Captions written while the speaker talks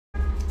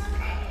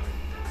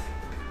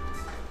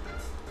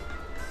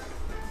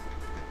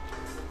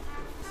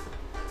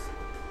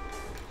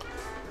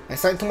I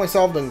said to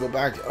myself, then get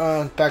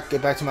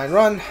back to my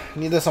run.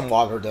 Needed some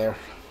water there.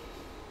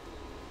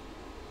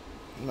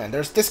 Man,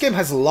 this game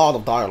has a lot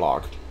of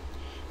dialogue.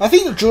 I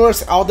think the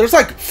jurors out there's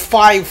like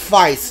 5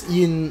 fights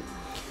in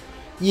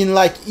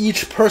like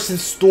each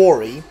person's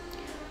story,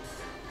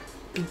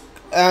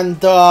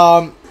 and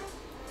I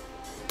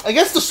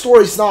guess the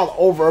story's not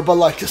over, but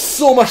like there's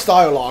so much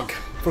dialogue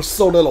for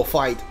so little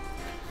fight.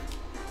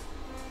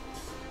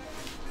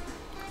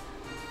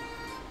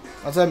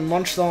 As I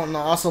munched on an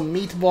awesome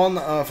meat bun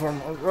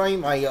from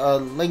my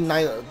late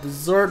night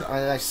dessert,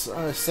 I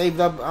saved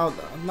up out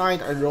at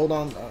night. I rolled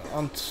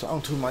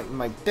onto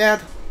my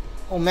bed.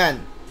 Oh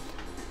man,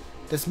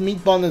 this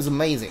meat bun is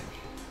amazing.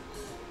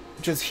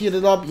 Just heat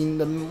it up in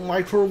the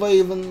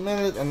microwave in a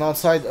minute, and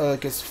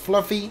outside gets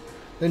fluffy.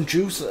 Then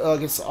juice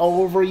gets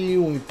all over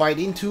you when you bite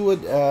into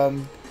it.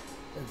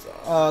 It's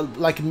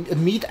like a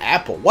meat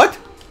apple. What?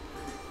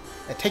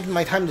 I take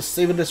my time to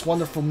savor this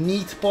wonderful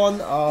meat bun.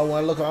 When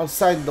I look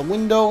outside the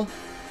window,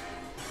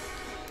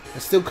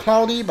 it's still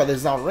cloudy, but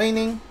it's not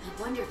raining.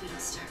 I wonder if it'll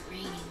start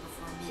raining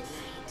before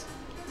midnight.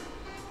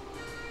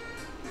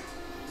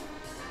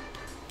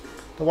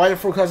 The weather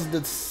forecast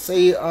did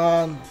say,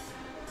 I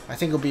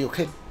think it'll be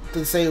okay.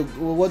 Did say it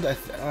would.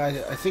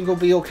 I think it'll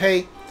be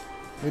okay.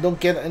 We don't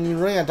get any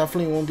rain. I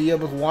definitely won't be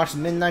able to watch the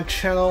Midnight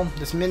Channel.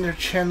 This Midnight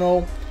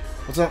Channel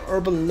was an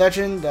urban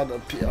legend that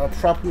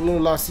popular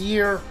last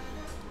year.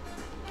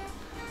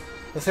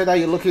 They say that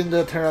you look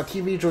into turn on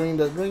TV during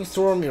the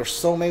rainstorm, your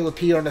soulmate will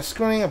appear on the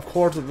screen. Of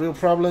course, the real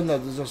problem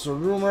is just a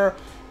rumor.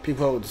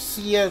 People would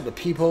see it. The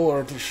people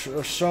are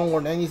shown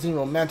weren't anything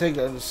romantic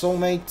than the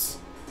soulmates.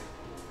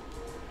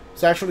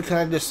 It's actually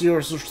connected to a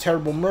series of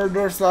terrible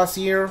murders last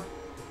year.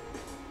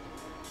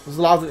 There's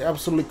a lot of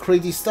absolutely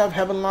crazy stuff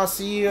happened last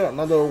year.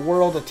 Another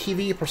world of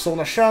TV,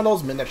 Persona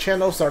Shadows, Midnight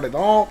Channel started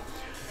all.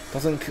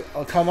 Doesn't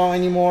come out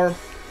anymore.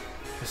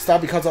 It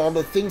stopped because of all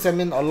the things. I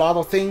mean, a lot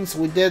of things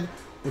we did.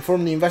 We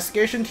formed the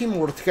investigation team, we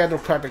worked together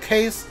to crack the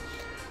case.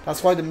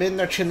 That's why the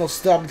Midnight Channel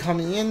stopped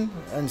coming in,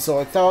 and so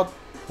I thought,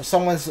 if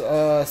someone's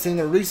seen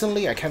it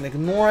recently, I can't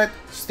ignore it.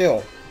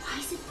 Still. Why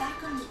is it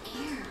back on the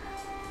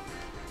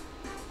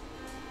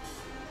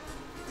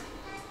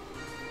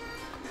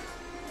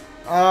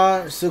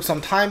air? Still some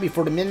time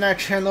before the Midnight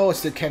Channel. I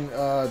still can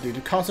do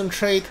to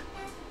concentrate,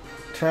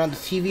 turn on the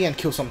TV and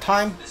kill some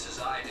time. This is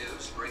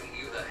iNews bringing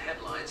you the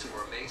headlines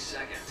for May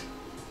 2nd.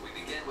 We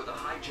begin with a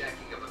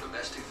hijacking of a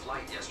domestic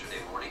flight yesterday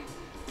morning.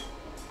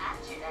 At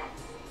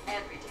Jeanette's,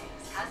 every day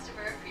is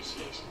Customer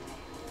Appreciation Day.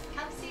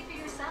 Come see for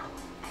yourself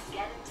and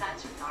get in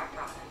touch with our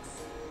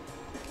products.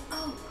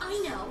 Oh, I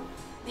know.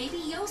 Maybe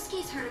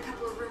Yosuke's heard a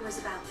couple of rumors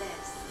about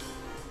this.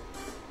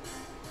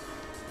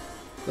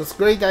 That's a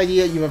great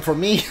idea, even for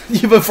me.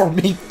 Even for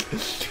me.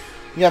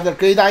 You have that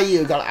great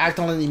idea, you gotta act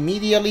on it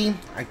immediately.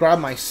 I grab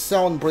my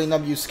cell and bring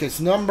up Yusuke's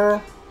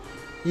number.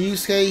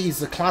 Yusuke,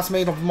 he's a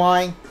classmate of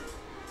mine.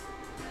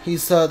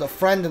 He's the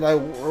friend that I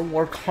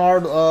work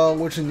hard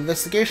with an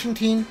investigation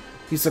team.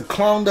 He's a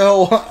clown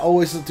though,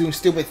 always doing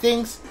stupid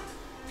things.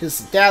 His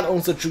dad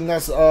owns a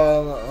Junette's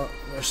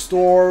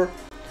store.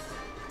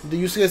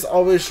 The Yusuke is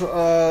always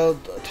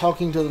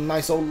talking to the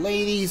nice old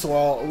ladies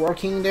while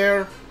working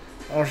there.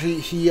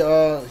 He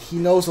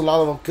knows a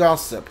lot of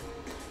gossip.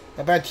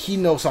 I bet he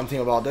knows something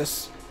about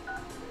this.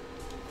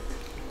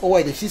 Oh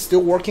wait, is he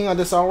still working at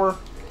this hour?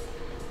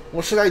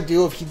 What should I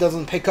do if he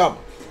doesn't pick up?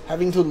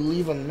 Having to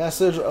leave a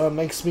message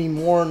makes me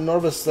more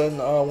nervous than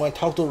when I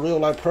talk to a real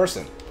life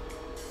person.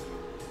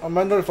 I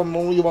wonder if I'm the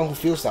only one who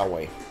feels that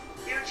way.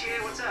 Yo, Chie,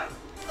 what's up?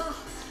 Oh,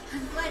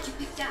 I'm glad you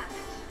picked up.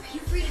 Are you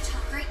free to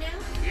talk right now?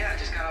 Yeah, I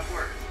just got off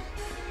work.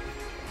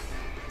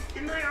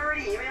 Didn't I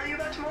already email you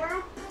about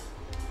tomorrow?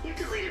 You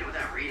deleted it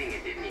without reading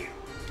it, didn't you?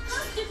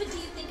 How stupid do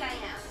you think I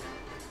am?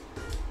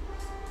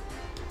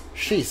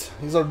 Jeez,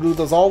 he's as rude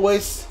as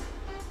always.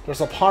 There's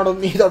a part of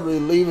me that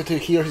relieved to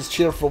hear his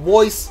cheerful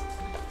voice.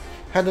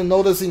 Hadn't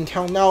noticed in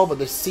town now,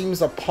 but it seems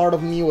that part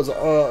of me was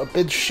a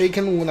bit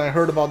shaken when I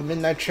heard about the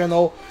Midnight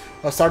Channel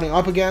starting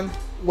up again.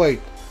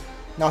 Wait,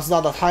 now's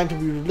not the time to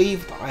be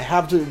relieved. I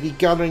have to be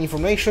gathering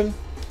information.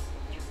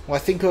 When I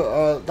think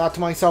that to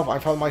myself, I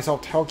found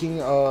myself talking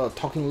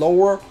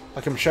lower,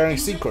 like I'm sharing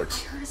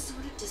secrets. I heard a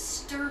sort of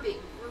disturbing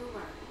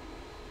rumor.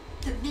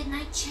 The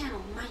Midnight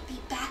Channel might be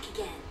back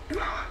again. The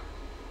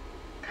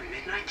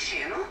Midnight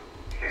Channel?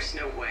 There's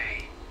no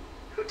way.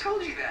 Who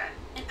told you that?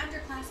 An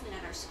underclassman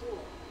at our school.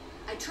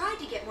 I tried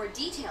to get more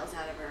details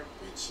out of her,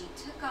 but she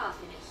took off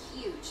in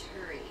a huge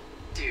hurry.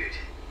 Dude,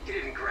 you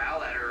didn't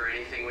growl at her or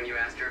anything when you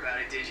asked her about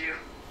it, did you?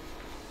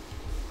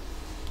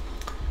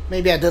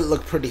 Maybe I did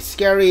look pretty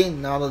scary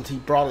now that he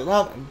brought it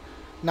up. I'm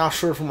not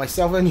sure for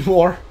myself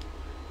anymore.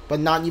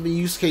 But not even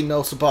Yusuke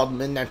knows about the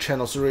Midnight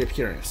Channel's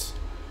reappearance.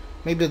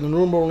 Maybe the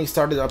rumor only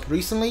started up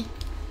recently?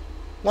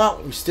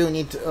 Well, we still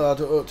need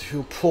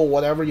to pull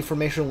whatever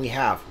information we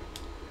have.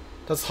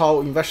 That's how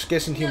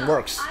investigation team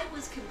works. I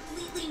was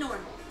completely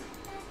normal.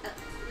 At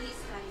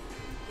least I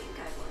think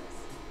I was.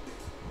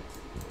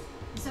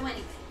 So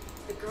anyway,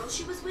 the girl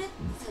she was with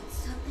said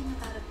something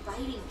about a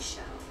fighting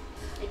show.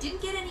 I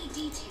didn't get any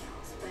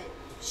details, but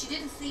She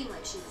didn't seem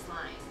like she was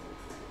lying.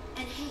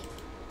 And hey,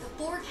 the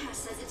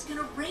forecast says it's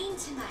gonna rain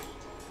tonight.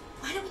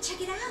 Why don't we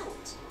check it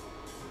out?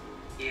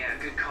 Yeah,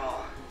 good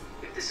call.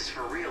 If this is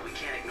for real, we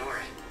can't ignore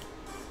it.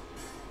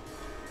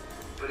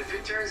 But if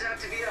it turns out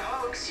to be a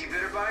hoax, you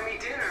better buy me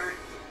dinner.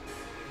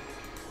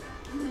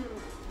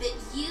 But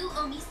you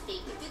owe me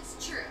steak if it's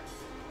true.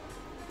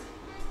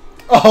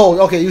 Oh,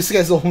 okay.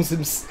 Yusuke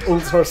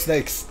owns her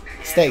steaks.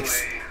 Anyway,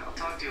 I'll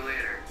talk to you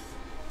later.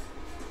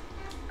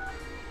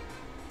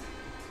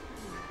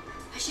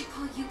 I should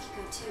call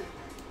Yukiko too.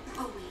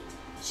 Oh wait,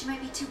 she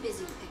might be too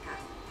busy to pick up.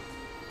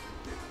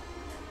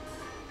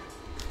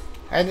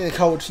 I need to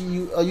call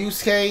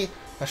Yusuke.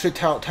 I should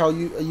tell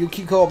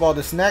Yukiko about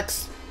this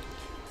next.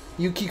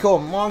 Yukiko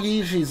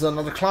Amagi, she's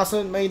another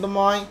classmate of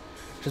mine.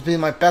 She's been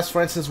my best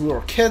friend since we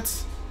were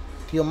kids.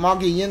 The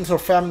Amagi Inn is her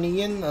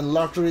family inn and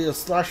luxury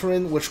slasher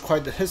inn, which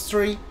quite the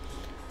history.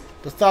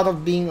 The thought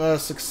of being a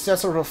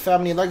successor of her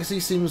family legacy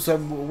seems to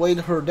have weighed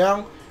her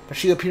down, but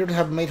she appeared to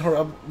have made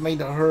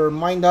her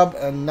mind up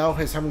and now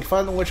is having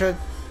fun with it.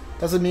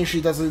 Doesn't mean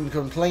she doesn't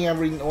complain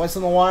every once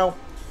in a while.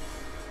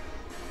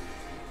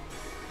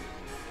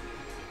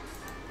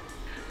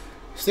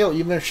 Still,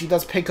 even if she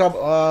does pick up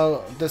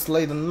this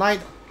late at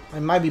night, I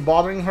might be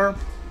bothering her.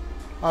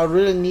 I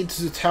really need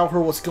to tell her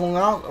what's going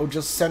on or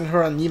just send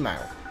her an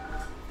email.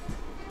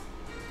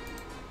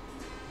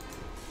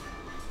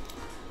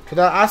 Should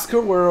I ask her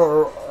where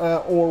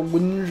or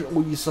when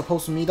we're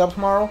supposed to meet up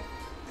tomorrow?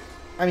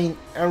 I mean,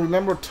 I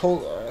remember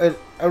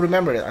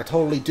it. I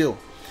totally do.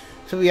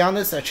 To be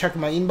honest, I checked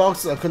my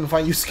inbox. I couldn't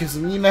find Yusuke's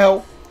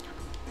email.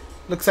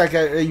 Looks like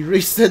I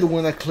erased it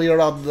when I cleared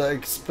out the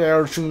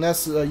expired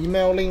Junes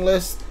emailing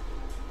list.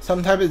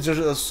 Sometimes it's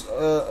just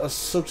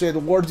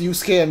associated words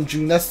Yusuke and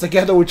Junes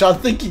together, which I'm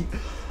thinking,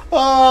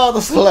 oh,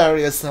 that's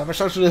hilarious. I'm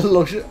actually a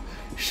little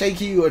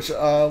shaky, which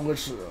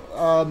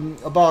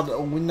about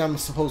when I'm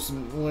supposed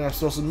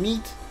to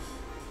meet.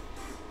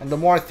 And the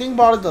more I think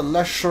about it, the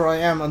less sure I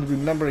am on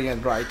remembering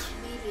it right.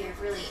 Maybe I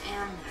really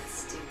am that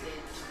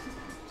stupid.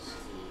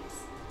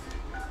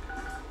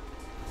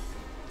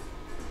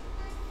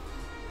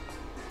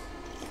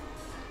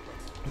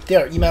 Jeez.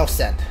 There, email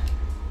sent.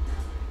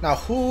 Now,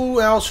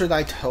 who else should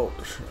I tell?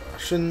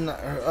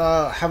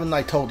 Haven't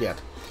I told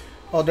yet?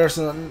 Oh, there's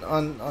a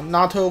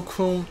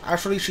Nato-kun.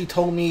 Actually, she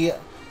told me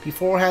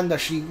beforehand that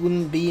she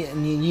wouldn't be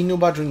in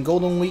Inaba during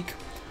Golden Week.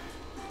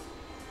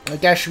 I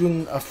guess she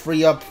wouldn't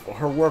free up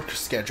her work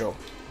schedule.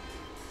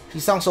 She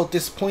sounds so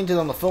disappointed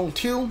on the phone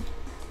too.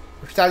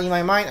 With that in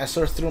my mind, I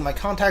searched through my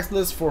contacts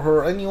list for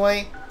her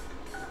anyway.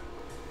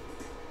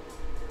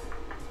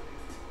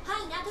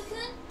 Hi,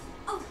 Nato-kun.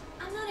 Oh,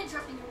 I'm not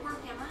interrupting your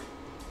work, am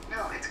I?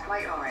 No, it's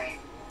quite alright.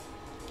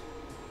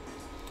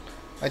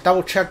 I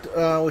double checked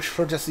with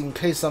her just in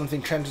case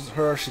something changes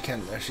her. She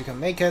can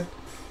make it.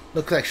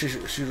 Looks like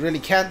she really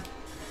can.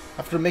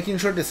 After making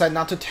sure, decide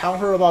not to tell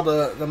her about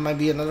there might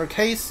be another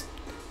case.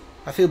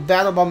 I feel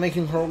bad about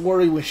making her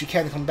worry when she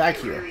can't come back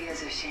here. It really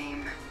is a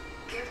shame.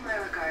 Give my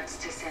regards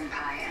to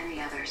Senpai and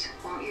the others,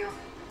 won't you?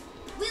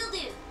 Will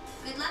do.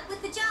 Good luck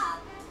with the job.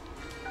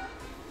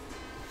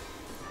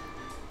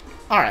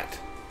 Alright.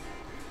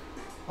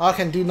 All I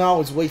can do now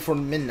is wait for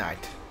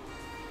midnight.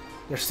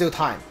 There's still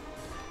time.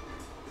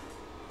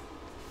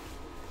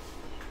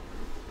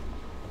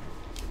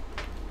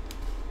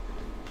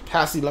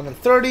 Past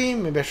 11:30,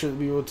 maybe I should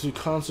be able to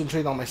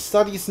concentrate on my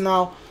studies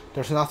now.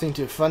 There's nothing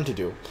fun to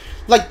do.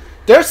 Like,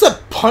 there's a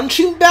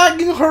punching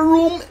bag in her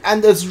room,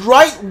 and it's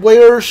right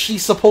where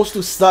she's supposed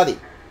to study.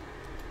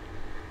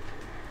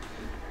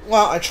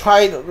 Well, I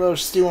tried,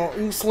 still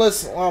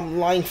useless. While I'm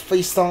lying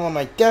face down on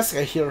my desk,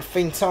 I hear a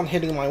faint sound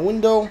hitting my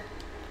window.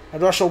 I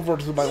rush over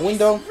to my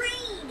window.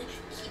 Rain!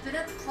 Keep it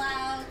up,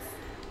 clouds.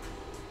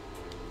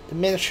 The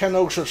main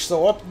channel should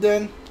show up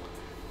then.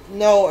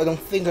 No, I don't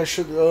think I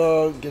should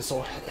get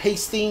so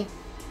hasty.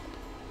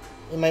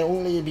 It might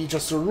only be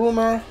just a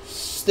rumor.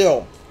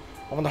 Still,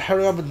 I want to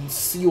hurry up and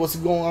see what's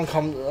going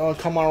on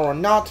come out or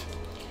not.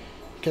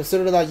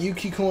 Consider that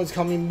Yukiko is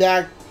coming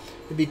back.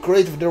 It'd be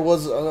great if there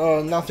was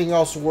nothing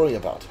else to worry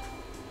about.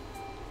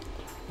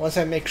 Once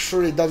I make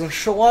sure it doesn't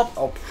show up,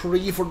 I'll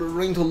pray for the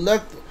rain to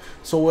lift,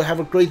 so we'll have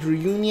a great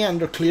reunion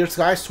under clear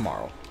skies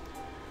tomorrow.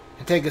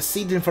 I take a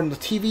seat in front of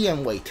the TV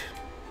and wait.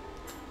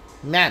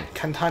 Man,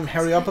 can time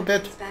hurry up a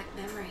bit? Back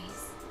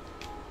memories.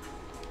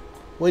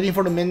 Waiting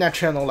for the midnight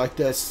channel like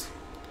this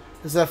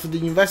is that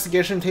the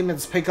investigation team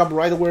has picked up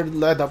right where it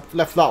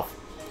left off.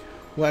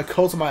 When I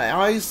close my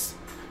eyes,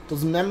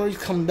 those memories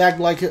come back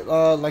like it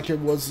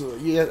was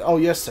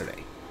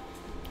yesterday.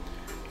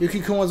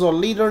 Yukiko was our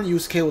leader,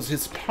 Yusuke was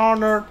his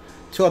partner.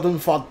 Two of them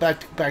fought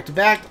back to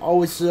back,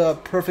 always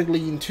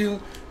perfectly in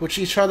tune with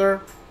each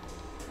other.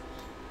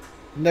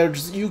 And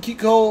there's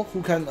Yukiko,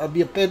 who can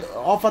be a bit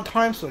off at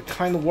times, but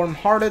kind of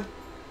warm-hearted.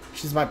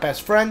 She's my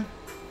best friend.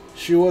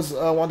 She was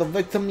one of the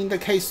victims in the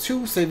case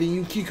too. Saving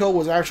Yukiko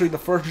was actually the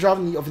first job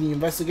of the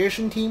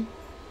investigation team.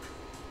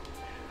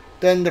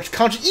 Then there's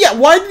Kanji. Yeah,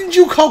 why didn't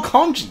you call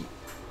Kanji?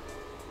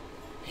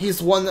 He's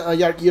 1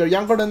 year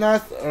younger than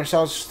us,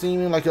 sounds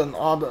seeming like an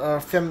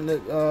odd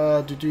feminine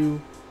to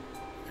do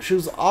she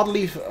was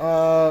oddly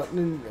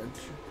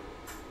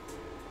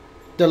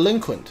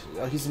delinquent.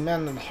 He's a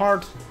man at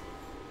heart.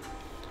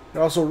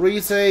 Also,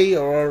 Rize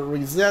or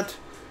Rizette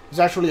is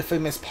actually a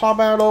famous pop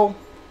idol.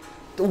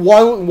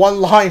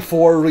 One line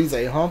for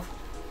Rize, huh?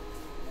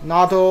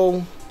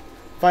 Nato.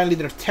 Finally,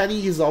 there's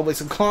Teddy. He's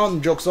always a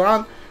clown, jokes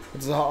around.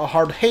 It's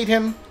hard to hate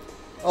him.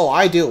 Oh,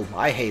 I do.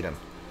 I hate him.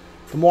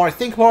 The more I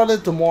think about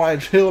it, the more I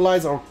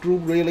realize our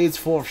group really is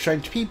full of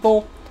strange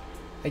people.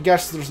 I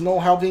guess there's no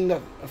helping the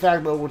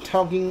fact that we're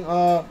talking,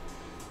 that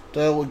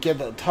we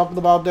get talking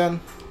about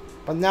them.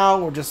 But now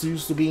we're just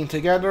used to being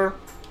together.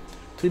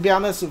 To be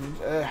honest,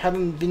 if it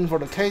hadn't been for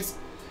the case,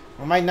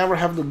 I might never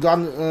have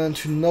gotten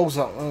to know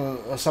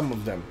some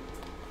of them.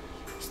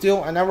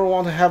 Still, I never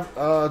want to have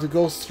to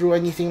go through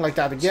anything like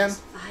that again.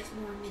 Just 5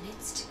 more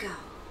minutes to go.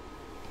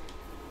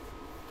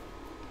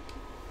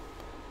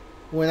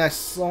 When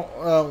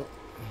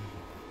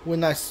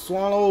I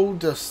swallowed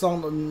the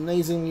sound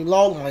amazingly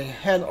loud, my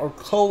head are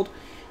cold,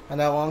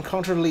 and I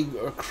unconsciously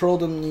curl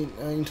them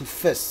into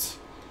fists.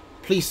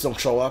 Please don't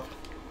show up.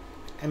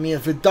 I mean,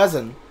 if it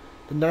doesn't,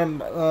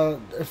 then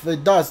if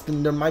it does,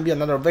 then there might be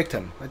another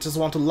victim. I just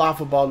want to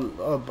laugh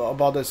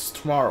about this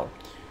tomorrow.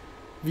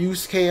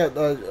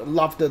 Yusuke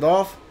laughed it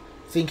off,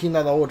 thinking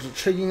that I was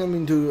tricking him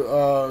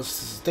into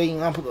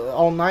staying up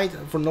all night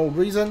for no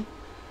reason.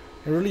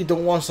 I really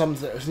don't want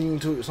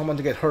someone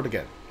to get hurt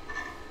again.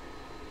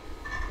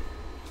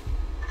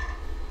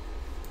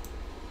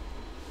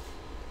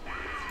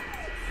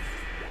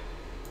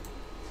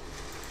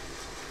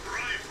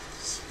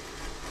 Rivals.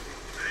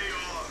 They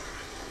are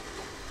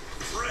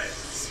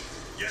friends,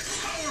 yet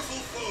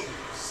powerful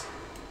foes.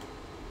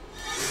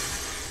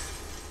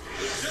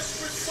 The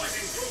desperate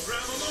fighting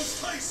program amongst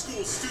high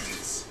school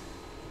students.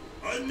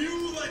 A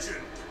new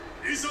legend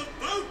is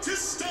about to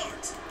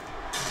start.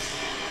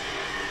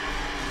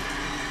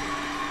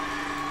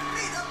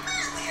 Be the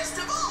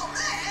manliest of all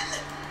men!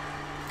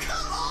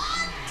 Come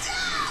on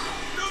down!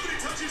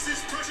 Nobody touches his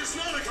precious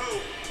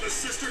Nanako, the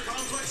sister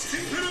complex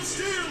kingpin of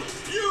steel,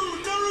 Yu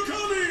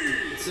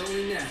Narukami! It's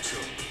only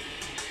natural.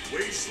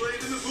 Wage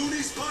slave in the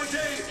boonies by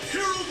day,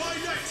 hero by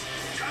night,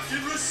 Captain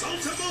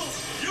Resaltable,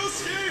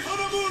 Yosuke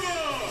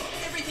Hanamura!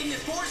 Everything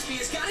that bores me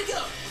has gotta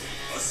go!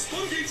 A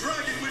spunky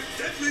dragon with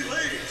deadly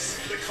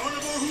legs, the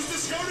carnivore who's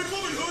discarded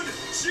womanhood,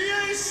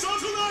 Chie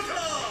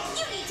Satonaka!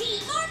 You need to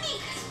eat more meat!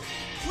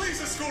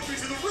 Please escort me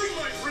to the ring,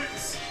 my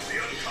prince,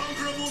 the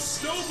unconquerable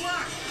Snow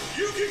Black,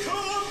 Yukiko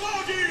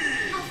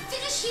Amagi! I'll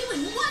finish you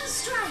in 1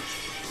 strike!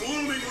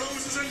 Blooming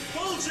roses and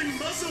bulging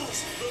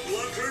muscles, the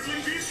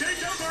blood-curdling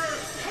beefcake emperor,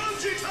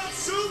 Kanji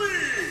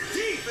Tatsumi!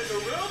 Deep in the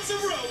realms of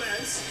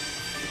romance,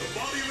 the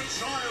body of a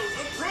child,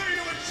 the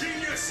brain of a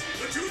genius,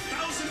 the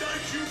 2,000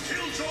 IQ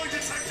killjoy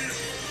detective,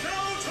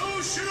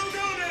 Naoto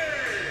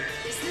Shirogane!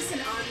 Is this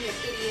an army of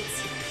idiots?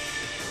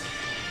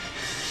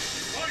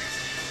 Fight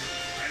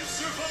and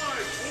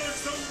survive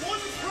towards the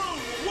one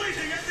throne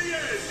waiting at the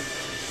end!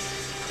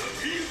 The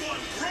P-1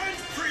 Grand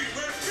Prix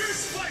where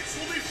fierce fights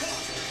will be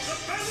fought! The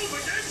battle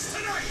begins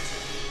tonight!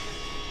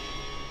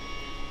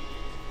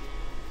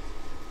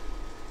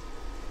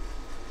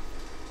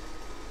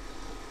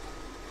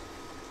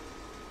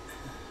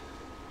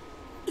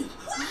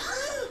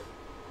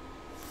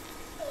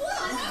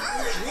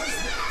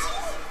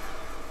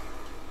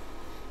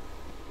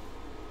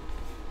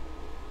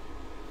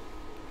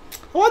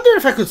 I wonder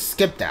if I could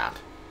skip that.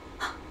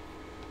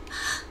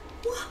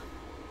 What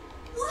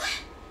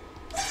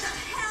the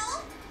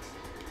hell?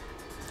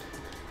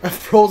 I'm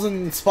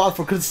frozen in spot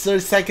for good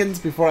 30 seconds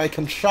before I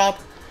can shot.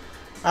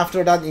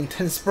 After that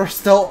intense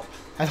burst though,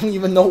 I don't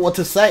even know what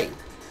to say.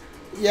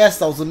 Yes,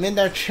 that was a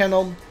midnight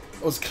channel.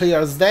 It was clear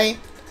as day.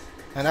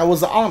 And I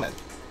was on it.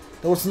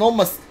 There was no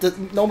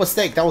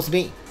mistake, that was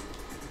me.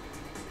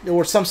 There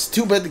was some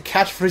stupid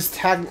catchphrase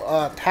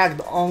tagged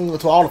on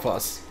to all of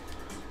us.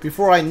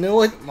 Before I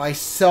knew it, my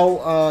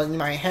cell in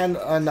my hand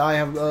and I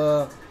have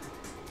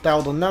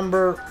dialed the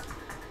number.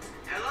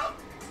 Hello?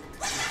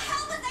 What the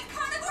hell was that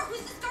carnivore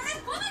who's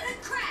discarded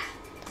womanhood crap?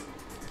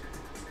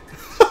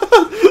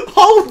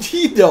 How did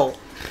he know?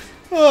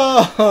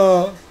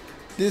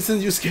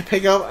 Didn't Yusuke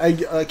pick up?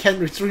 I can't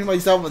restrain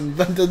myself and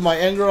vented my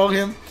anger on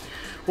him.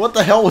 What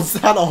the hell was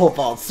that all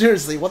about?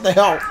 Seriously, what the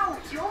hell? Ow!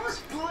 You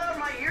almost blew out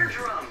my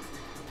eardrum.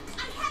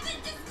 I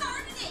haven't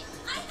discarded it!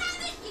 I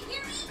haven't! You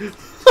hear me? Eat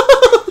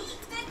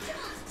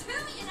vegetables too,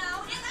 you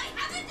know, and I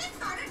haven't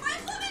discarded my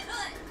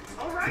womanhood!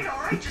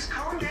 Alright, just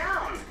calm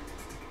down.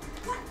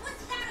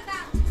 What's that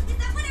about? Is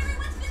that what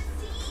everyone's been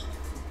seeing?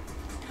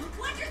 No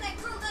wonder that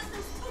girl got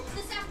so spooked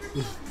this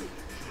afternoon.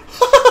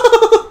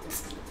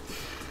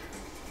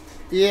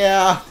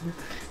 Yeah,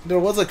 there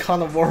was a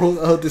carnivore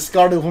who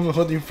discarded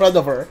womanhood in front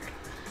of her.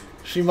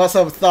 She must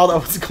have thought I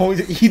was going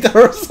to eat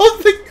her or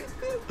something.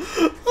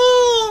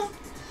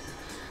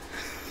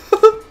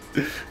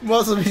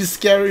 Must be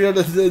scarier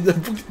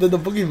than the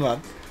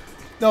boogeyman.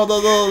 No.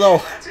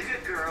 That's a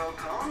good girl.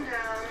 Calm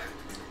down.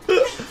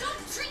 Hey,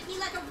 don't treat me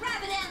like a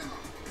rabid animal!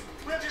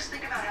 Well, just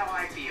think about how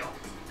I feel.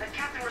 That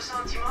Captain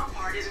Ressentiment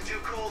part isn't too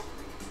cool.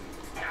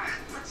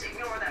 Let's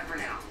ignore that for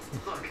now.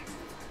 Look,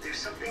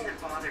 something that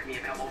bothered me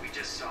about what we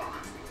just saw.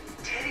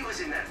 Teddy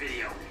was in that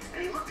video,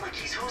 and he looked like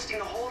he's hosting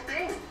the whole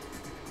thing.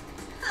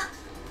 Huh.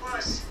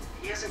 Plus,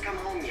 he hasn't come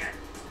home yet.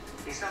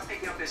 He's not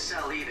picking up his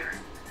cell either.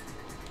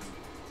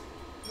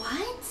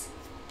 What?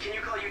 Can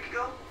you call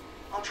Yukiko?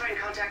 I'll try and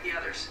contact the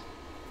others.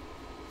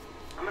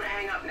 I'm gonna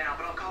hang up now,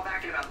 but I'll call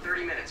back in about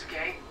 30 minutes,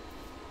 okay?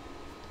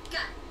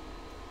 Got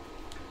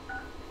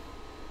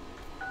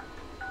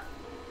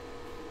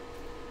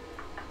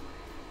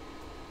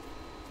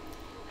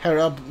Hurry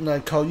up,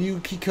 call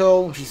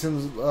Yukiko. She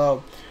seems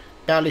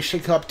badly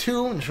shaken up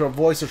too, and her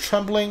voice is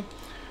trembling.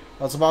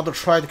 I was about to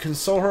try to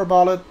console her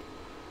about it,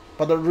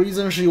 but the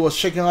reason she was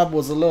shaken up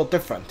was a little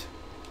different.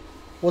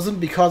 Wasn't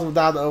because of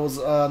that it was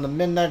on the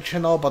midnight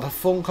channel, but a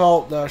phone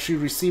call that she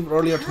received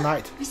earlier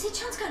tonight.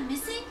 Rise-chan's gone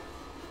missing?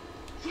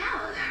 Yeah,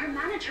 her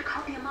manager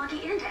called the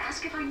Amagi in to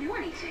ask if I knew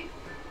anything.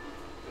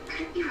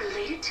 Could it be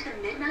related to the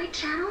Midnight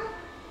Channel?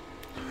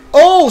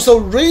 Oh, so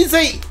Rise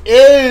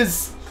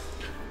is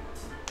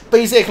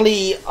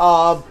basically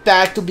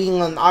back to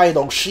being an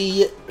idol.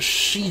 She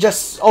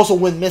just also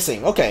went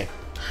missing. Okay.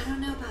 I don't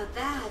know about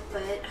that,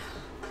 but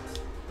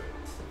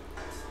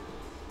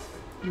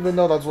Even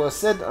though that's what I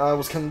said, I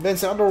was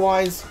convinced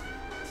otherwise.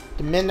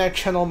 The Midnight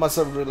Channel must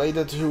have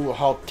related to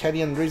how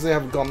Teddy and Rise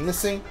have gone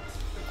missing.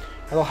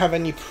 I don't have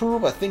any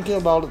proof, but thinking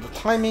about the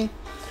timing,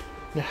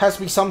 there has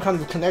to be some kind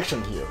of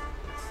connection here.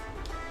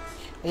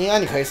 In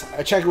any case,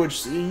 I checked with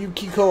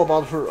Yukiko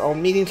about our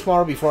meeting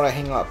tomorrow before I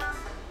hang up.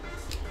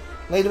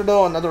 Later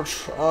though, another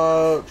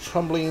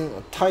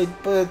trembling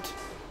tight bit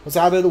was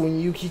added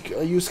when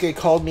Yusuke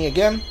called me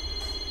again.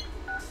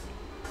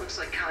 Looks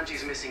like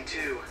Kanji's missing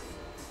too.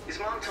 His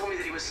mom told me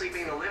that he was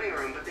sleeping in the living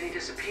room, but then he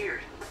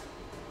disappeared.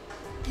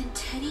 then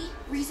Teddy,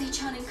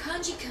 Rise-chan, and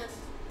Kanji-kun.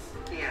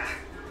 Yeah,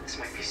 this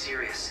might be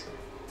serious.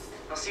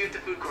 I'll see you at the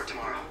food court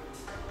tomorrow.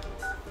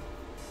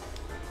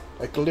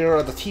 I glare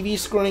at the TV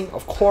screen,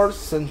 of course,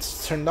 since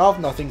it's turned off,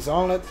 nothing's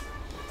on it.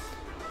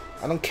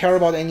 I don't care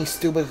about any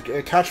stupid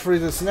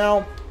catchphrases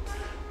now.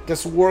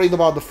 Just worried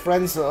about the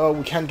friends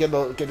we can't get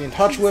in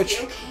touch with.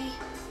 Okay.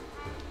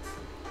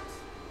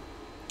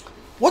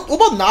 What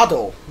about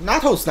Nato?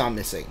 Nato's not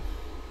missing.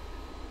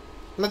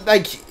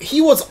 Like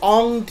she was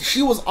on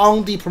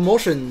the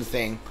promotion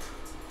thing,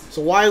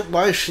 so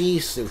why is she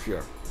still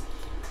here?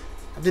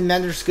 I didn't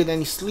manage to get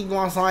any sleep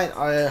last night.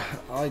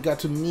 I got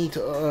to the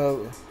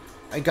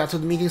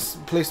meeting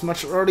place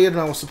much earlier than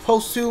I was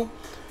supposed to.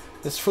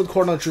 This food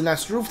court on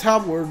Junette's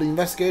rooftop where the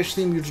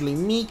investigation team usually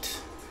meet.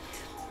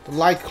 The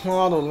light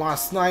cloud of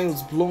last night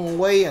was blown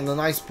away and the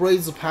nice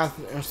breeze passed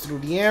through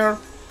the air.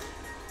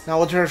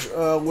 Now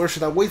where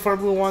should I wait for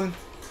everyone?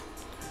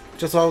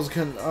 Just so I was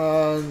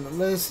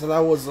convinced that I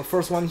was the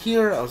first one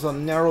here. I was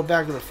on narrow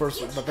back to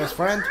the best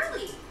friend.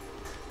 Early.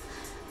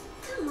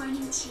 Good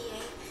morning, Chie.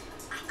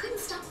 I couldn't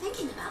stop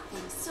thinking about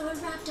things, so I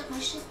wrapped up my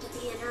shift at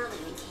the inn early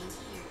and came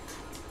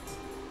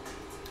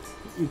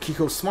here.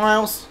 Yukiko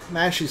smiles.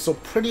 Man, she's so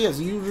pretty as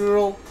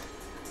usual.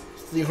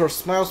 Seeing her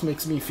smiles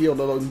makes me feel a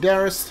little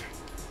embarrassed.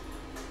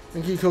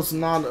 Yukiko's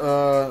not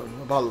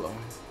about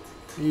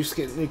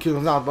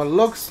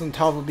looks. On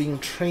top of being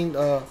trained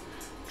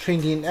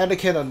in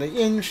etiquette at the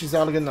inn, she's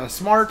elegant and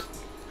smart.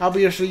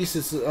 Obviously,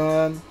 she's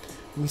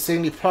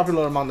insanely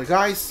popular among the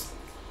guys.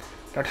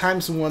 There are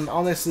times when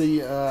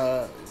honestly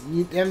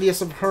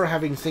envious of her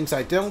having things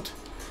I don't,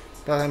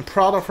 but I'm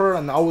proud of her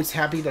and always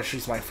happy that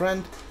she's my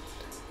friend.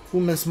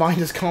 Woman's mind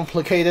is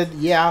complicated.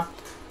 Yeah,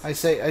 I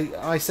say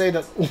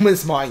that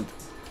woman's mind.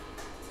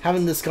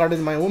 Haven't discarded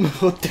my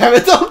womanhood. Damn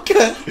it!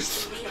 Okay.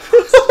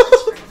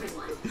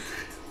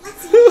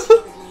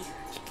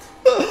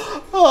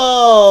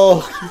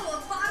 Oh. Oh, a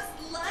box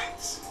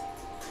lunch?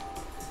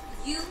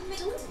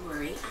 Don't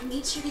worry, I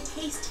made sure to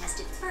taste test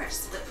it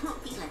first, so it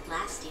won't be like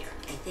last year,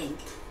 I think.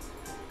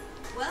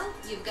 Well,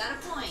 you've got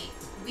a point.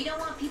 We don't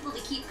want people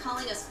to keep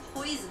calling us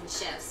poison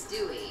chefs,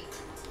 do we?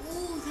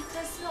 Ooh, that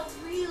does smell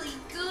really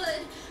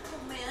good.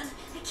 Oh man,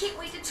 I can't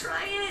wait to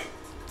try it.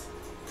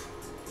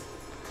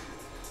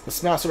 The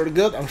smells really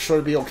good. I'm sure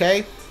it'll be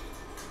okay.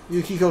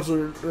 Yukiko's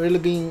really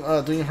being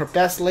doing her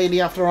best lately,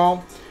 after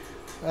all.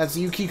 As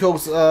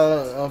Yukiko's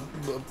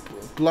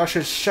blush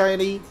is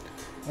shiny,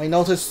 I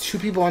noticed two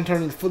people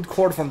entering the food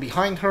court from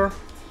behind her.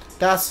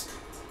 That's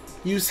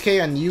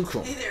Yusuke and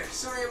Yuko. Hey there,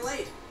 sorry I'm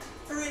late.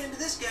 I ran into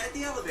this guy at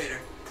the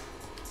elevator.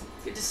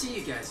 Good to see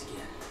you guys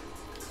again.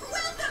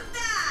 Welcome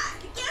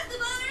back! Guest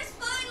of honor's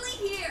finally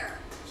here.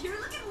 You're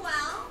looking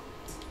well.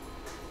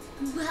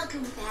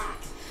 Welcome back.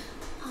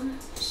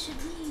 Should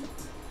we...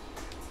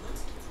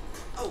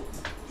 Oh,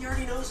 he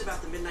already knows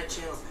about the Midnight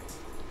Channel thing.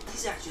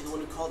 He's actually the one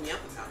who called me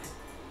up about it.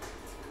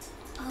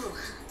 Oh,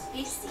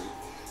 I see.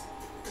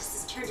 This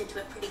has turned into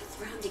a pretty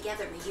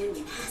thrown-together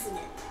reunion, hasn't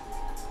it?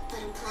 But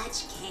I'm glad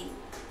you came.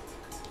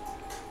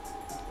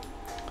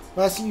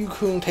 As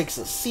Yukun takes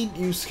a seat,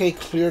 Yusuke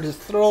cleared his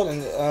throat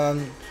and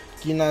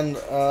Ginan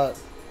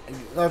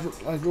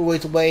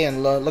wait away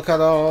and look at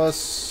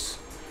us.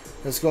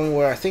 It's going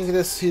where I think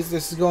this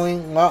is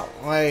going. Well,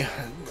 I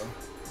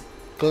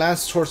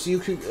glanced towards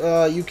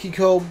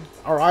Yukiko.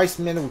 Our eyes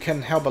met, we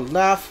can't help but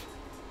laugh.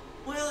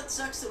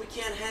 sucks that we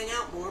can't hang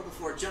out more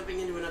before jumping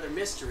into another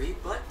mystery,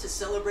 but to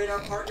celebrate our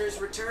partner's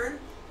return,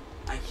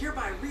 I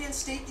hereby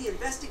reinstate the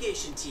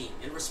investigation team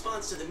in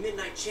response to the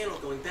Midnight Channel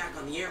going back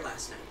on the air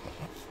last night.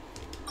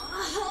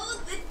 Oh,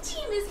 the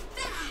team is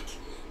back!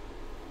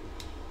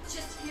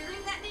 Just hearing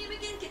that name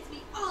again gets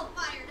me all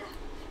fired up.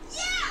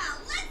 Yeah,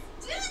 let's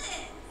do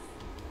this!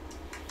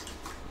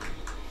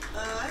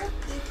 I don't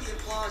think the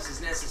applause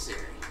is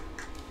necessary.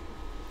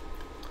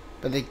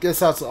 But it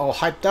gets us all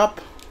hyped up.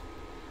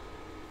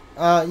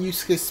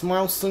 Yusuke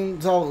smiles soon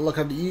to look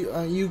at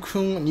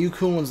Yu-kun, and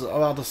Yu-kun is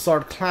about to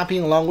start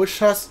clapping along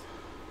with us.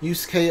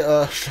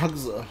 Yusuke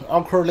shrugs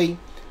awkwardly.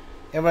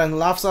 Everyone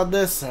laughs at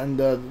this, and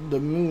the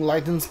moon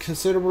lightens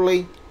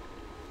considerably,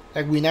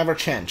 like we never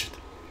changed.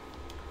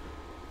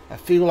 I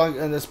feel like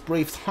in this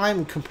brief time,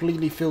 we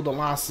completely filled the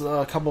last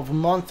couple of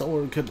months,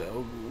 or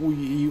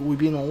we've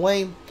been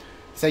away.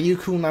 So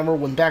Yu-kun never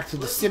went back to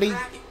the city.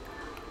 I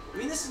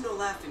mean, this is no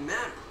laughing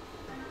matter.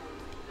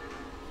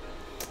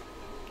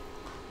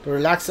 The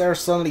relaxed air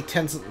suddenly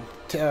tenses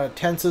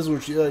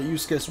with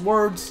Yusuke's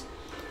words,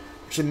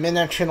 which the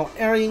Midnight Channel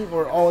airing,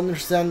 or all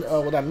understand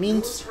what that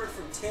means. No one's heard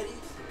from Teddy,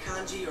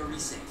 Kanji, or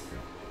Rise.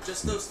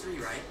 Just those three,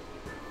 right?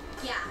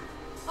 Yeah.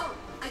 Oh,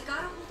 I got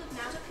a hold of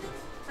Nazuki,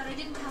 but I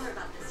didn't tell her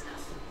about this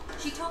stuff.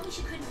 She told me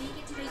she couldn't make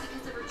it today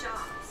because of her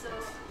job, so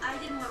I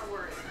didn't want to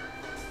worry her.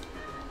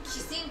 She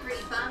seemed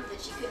pretty bummed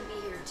that she couldn't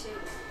be here too.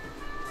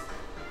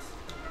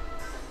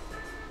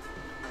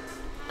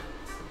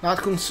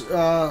 Nato-kun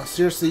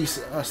seriously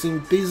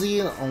seemed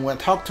busy, and when I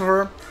talked to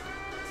her,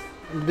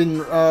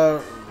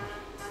 it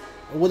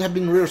would have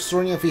been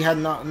reassuring if we had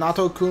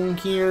Nato-kun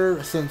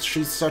here, since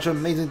she's such an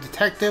amazing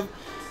detective.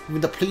 When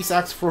the police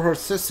asked for her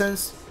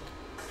assistance,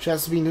 she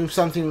has to be doing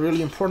something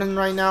really important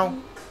right now.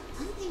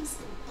 One thing's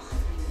been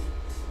bothering me.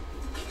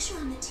 The picture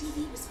on the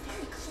TV was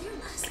very clear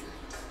last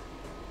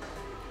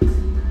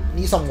night.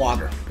 Need some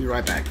water. Be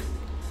right back.